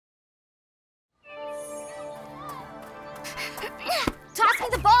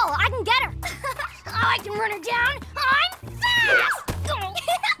I can run her down. I'm fast!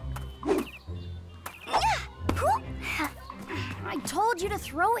 I told you to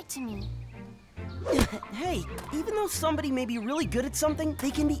throw it to me. Hey, even though somebody may be really good at something, they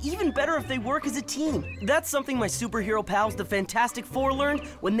can be even better if they work as a team. That's something my superhero pals, the Fantastic Four, learned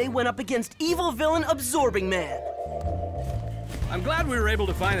when they went up against evil villain Absorbing Man. I'm glad we were able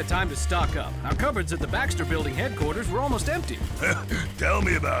to find the time to stock up. Our cupboards at the Baxter Building headquarters were almost empty. Tell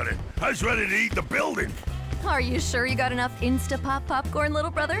me about it. I was ready to eat the building. Are you sure you got enough Instapop popcorn,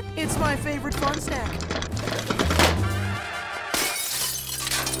 little brother? It's my favorite fun snack.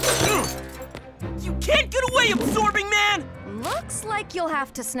 You can't get away, Absorbing Man! Looks like you'll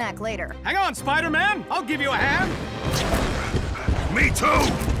have to snack later. Hang on, Spider-Man. I'll give you a hand. Me too!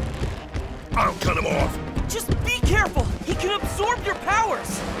 I'll cut him off. Just be careful! He can absorb your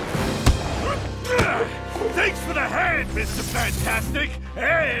powers! Thanks for the hand, Mr. Fantastic!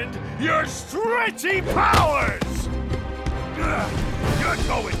 And your stretchy powers! You're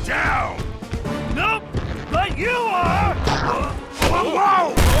going down! Nope! But you are!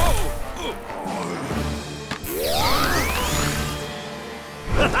 Whoa!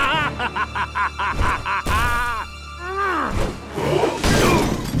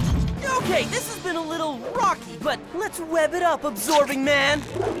 Okay, this has been a little rocky, but let's web it up, Absorbing Man!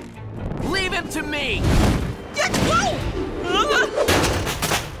 Leave him to me! Whoa!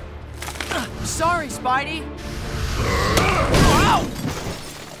 Sorry, Spidey.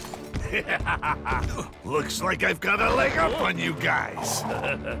 Looks like I've got a leg up on you guys.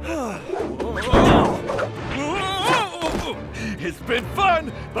 It's been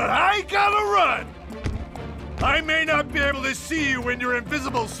fun, but I gotta run. I may not be able to see you in your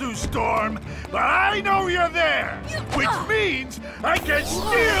invisible Sue Storm, but I know you're there, which means I can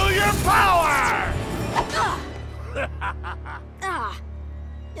steal your power!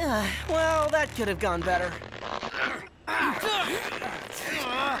 Well, that could have gone better.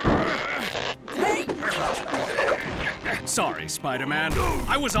 Sorry, Spider-Man.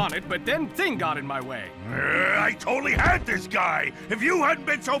 I was on it, but then Thing got in my way. I totally had this guy, if you hadn't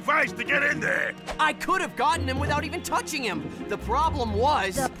been so fast to get in there. I could have gotten him without even touching him. The problem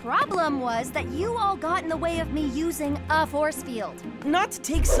was... The problem was that you all got in the way of me using a force field. Not to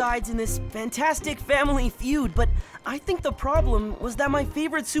take sides in this fantastic family feud, but I think the problem was that my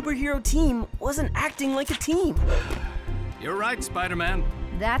favorite superhero team wasn't acting like a team. You're right, Spider-Man.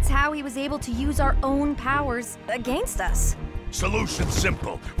 That's how he was able to use our own powers against us. Solution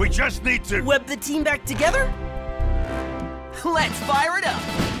simple. We just need to... Web the team back together? Let's fire it up!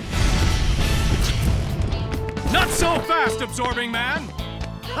 Not so fast, Absorbing Man!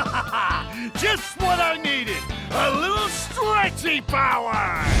 Just what I needed! A little stretchy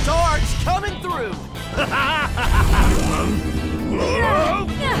power! Charge coming through!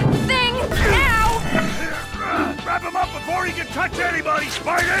 Thing, now! Wrap him up before he can touch anybody,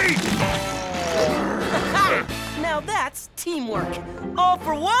 Spidey! Now that's teamwork. All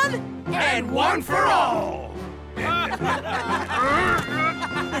for one, And one for all!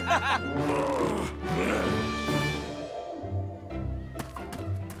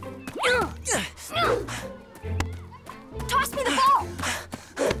 Toss me the ball!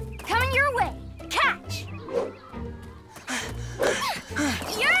 Coming your way. Catch!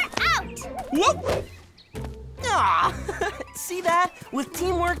 You're out! Whoop! Ah, see that? With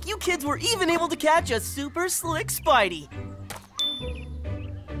teamwork, you kids were even able to catch a super slick Spidey.